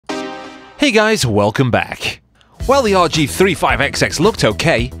Hey guys, welcome back. While the RG35XX looked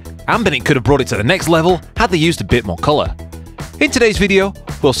okay, Anbernic could have brought it to the next level had they used a bit more colour. In today's video,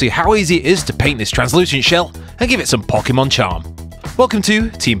 we'll see how easy it is to paint this translucent shell and give it some Pokemon charm. Welcome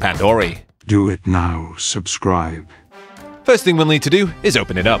to Team Pandory. Do it now, subscribe. First thing we'll need to do is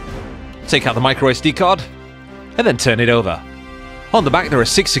open it up. Take out the micro SD card, and then turn it over. On the back there are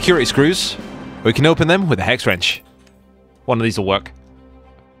 6 security screws. We can open them with a hex wrench. One of these will work.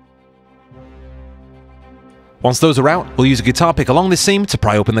 Once those are out, we'll use a guitar pick along this seam to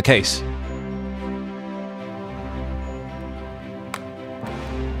pry open the case.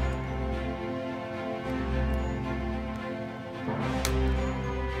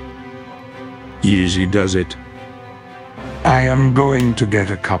 Easy does it. I am going to get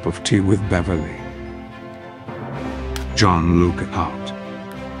a cup of tea with Beverly. John, look out.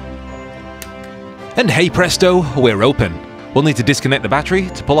 And hey presto, we're open. We'll need to disconnect the battery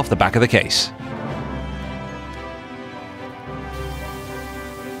to pull off the back of the case.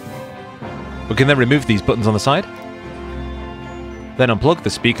 We can then remove these buttons on the side, then unplug the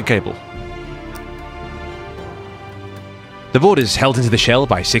speaker cable. The board is held into the shell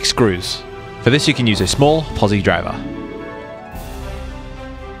by 6 screws. For this you can use a small posi driver.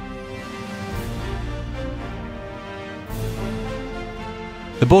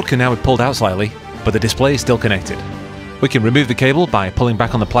 The board can now be pulled out slightly, but the display is still connected. We can remove the cable by pulling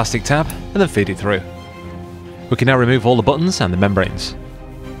back on the plastic tab and then feed it through. We can now remove all the buttons and the membranes.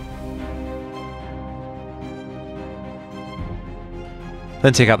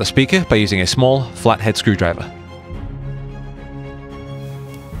 Then take out the speaker by using a small flathead screwdriver.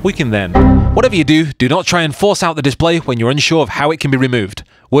 We can then, whatever you do not try and force out the display when you're unsure of how it can be removed.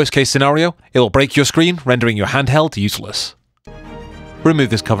 Worst case scenario, it will break your screen, rendering your handheld useless.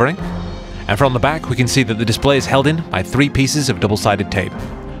 Remove this covering, and from the back we can see that the display is held in by 3 pieces of double-sided tape.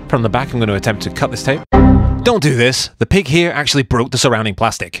 From the back I'm going to attempt to cut this tape. Don't do this, the pig here actually broke the surrounding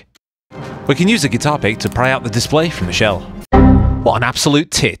plastic. We can use a guitar pick to pry out the display from the shell. What an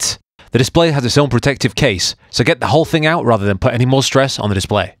absolute tit! The display has its own protective case, so get the whole thing out rather than put any more stress on the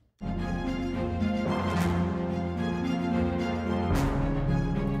display.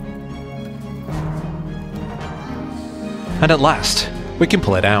 And at last, we can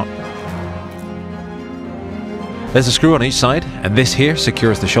pull it out. There's a screw on each side, and this here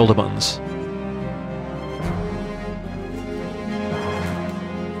secures the shoulder buttons.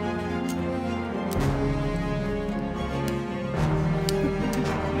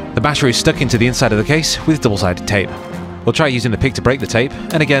 The battery is stuck into the inside of the case with double-sided tape. We'll try using the pick to break the tape,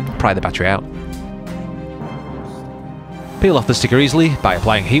 and again, pry the battery out. Peel off the sticker easily by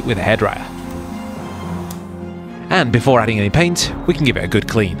applying heat with a hairdryer. And before adding any paint, we can give it a good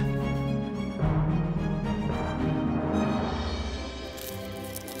clean.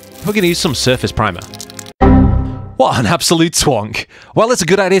 We're going to use some surface primer. What an absolute twonk! While it's a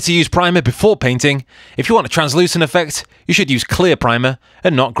good idea to use primer before painting, if you want a translucent effect, you should use clear primer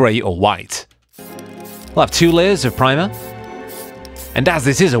and not grey or white. We'll have 2 layers of primer. And as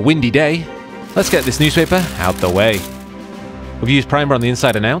this is a windy day, let's get this newspaper out the way. We've used primer on the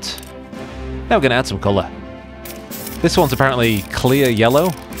inside and out. Now we're going to add some colour. This one's apparently clear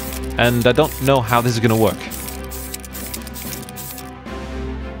yellow, and I don't know how this is going to work.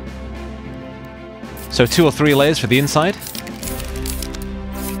 So 2 or 3 layers for the inside,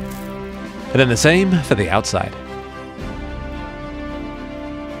 and then the same for the outside.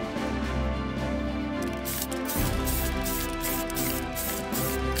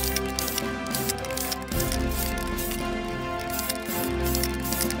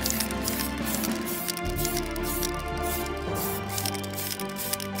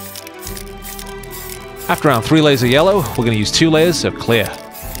 After around 3 layers of yellow, we're going to use 2 layers of clear.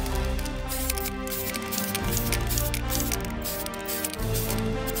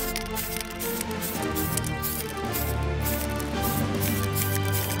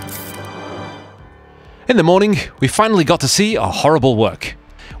 In the morning, we finally got to see our horrible work.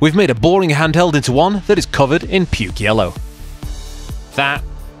 We've made a boring handheld into one that is covered in puke yellow. That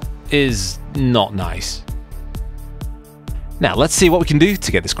is not nice. Now let's see what we can do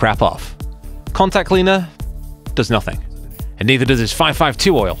to get this crap off. Contact cleaner does nothing, and neither does this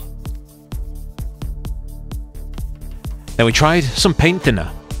 552 oil. Then we tried some paint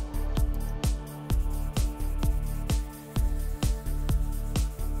thinner.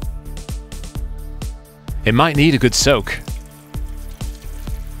 It might need a good soak.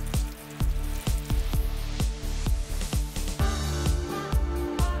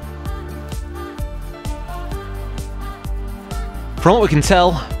 From what we can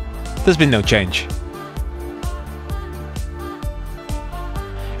tell, there's been no change.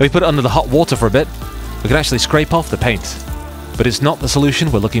 we put it under the hot water for a bit, we can actually scrape off the paint. But it's not the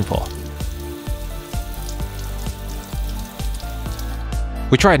solution we're looking for.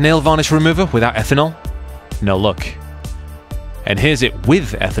 We tried nail varnish remover without ethanol. No luck. And here's it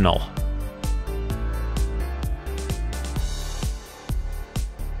with ethanol.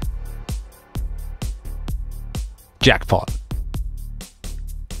 Jackpot.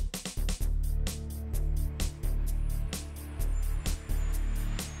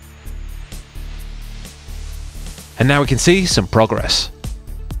 And now we can see some progress.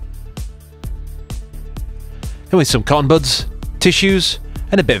 And with some cotton buds, tissues,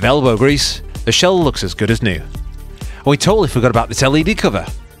 and a bit of elbow grease, the shell looks as good as new. And we totally forgot about this LED cover,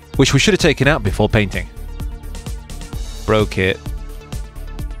 which we should have taken out before painting. Broke it.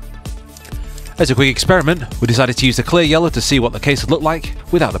 As a quick experiment, we decided to use the clear yellow to see what the case would look like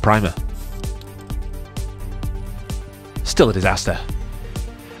without the primer. Still a disaster.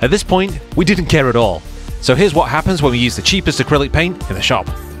 At this point, we didn't care at all. So here's what happens when we use the cheapest acrylic paint in the shop.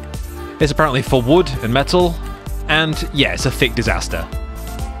 It's apparently for wood and metal, and yeah, it's a thick disaster.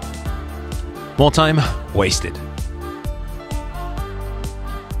 More time wasted.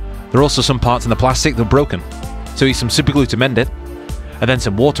 There are also some parts in the plastic that are broken, so use some super glue to mend it, and then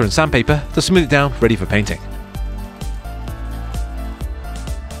some water and sandpaper to smooth it down, ready for painting.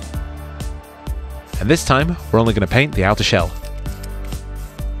 And this time, we're only going to paint the outer shell.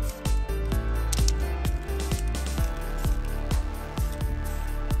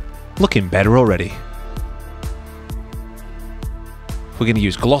 Looking better already. We're going to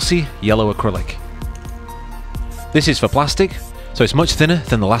use glossy yellow acrylic. This is for plastic, so it's much thinner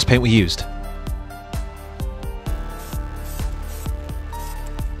than the last paint we used.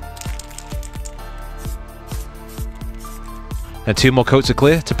 And 2 more coats of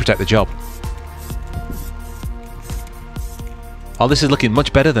clear to protect the job. While this is looking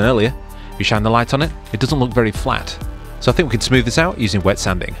much better than earlier, if you shine the light on it, it doesn't look very flat. So I think we can smooth this out using wet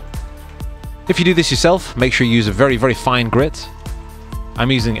sanding. If you do this yourself, make sure you use a very, very fine grit.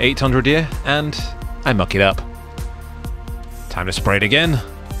 I'm using 800 here, and I muck it up. Time to spray it again.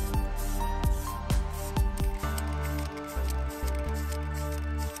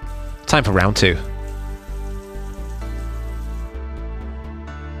 Time for round 2.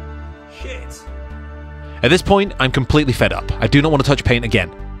 Shit. At this point, I'm completely fed up. I do not want to touch paint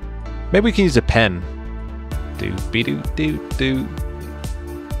again. Maybe we can use a pen. Do.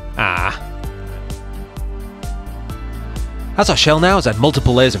 Ah. As our shell now has had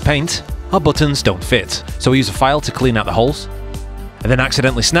multiple layers of paint, our buttons don't fit, so we use a file to clean out the holes, and then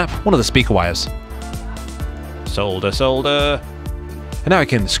accidentally snap one of the speaker wires. Solder. And now I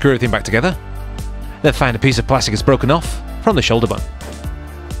can screw everything back together, then find a piece of plastic that's broken off from the shoulder button.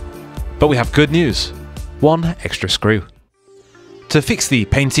 But we have good news. 1 extra screw. To fix the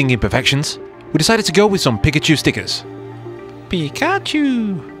painting imperfections, we decided to go with some Pikachu stickers.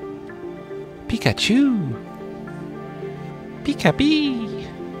 Pikachu! Pikachu!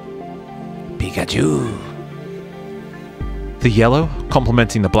 The yellow,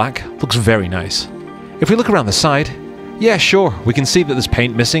 complementing the black, looks very nice. If we look around the side, yeah sure, we can see that there's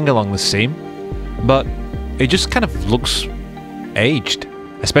paint missing along the seam, but it just kind of looks aged,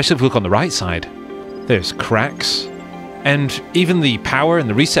 especially if we look on the right side. There's cracks, and even the power and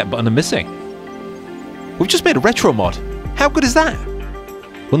the reset button are missing. We've just made a retro mod. How good is that?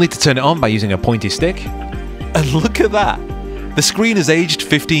 We'll need to turn it on by using a pointy stick. And look at that! The screen has aged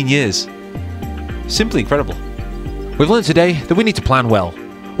 15 years. Simply incredible. We've learned today that we need to plan well,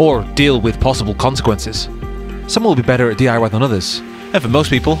 or deal with possible consequences. Some will be better at DIY than others, and for most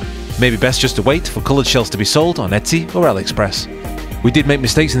people, it may be best just to wait for coloured shells to be sold on Etsy or AliExpress. We did make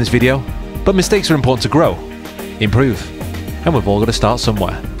mistakes in this video, but mistakes are important to grow, improve, and we've all got to start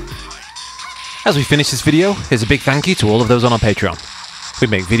somewhere. As we finish this video, here's a big thank you to all of those on our Patreon. We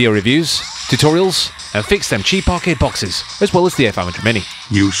make video reviews, tutorials, and fix them cheap arcade boxes, as well as the F500 Mini.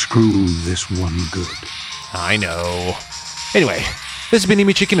 You screw this one good. I know. Anyway, this has been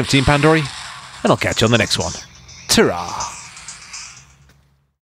Emu Chicken of Team Pandory, and I'll catch you on the next one. Ta-ra!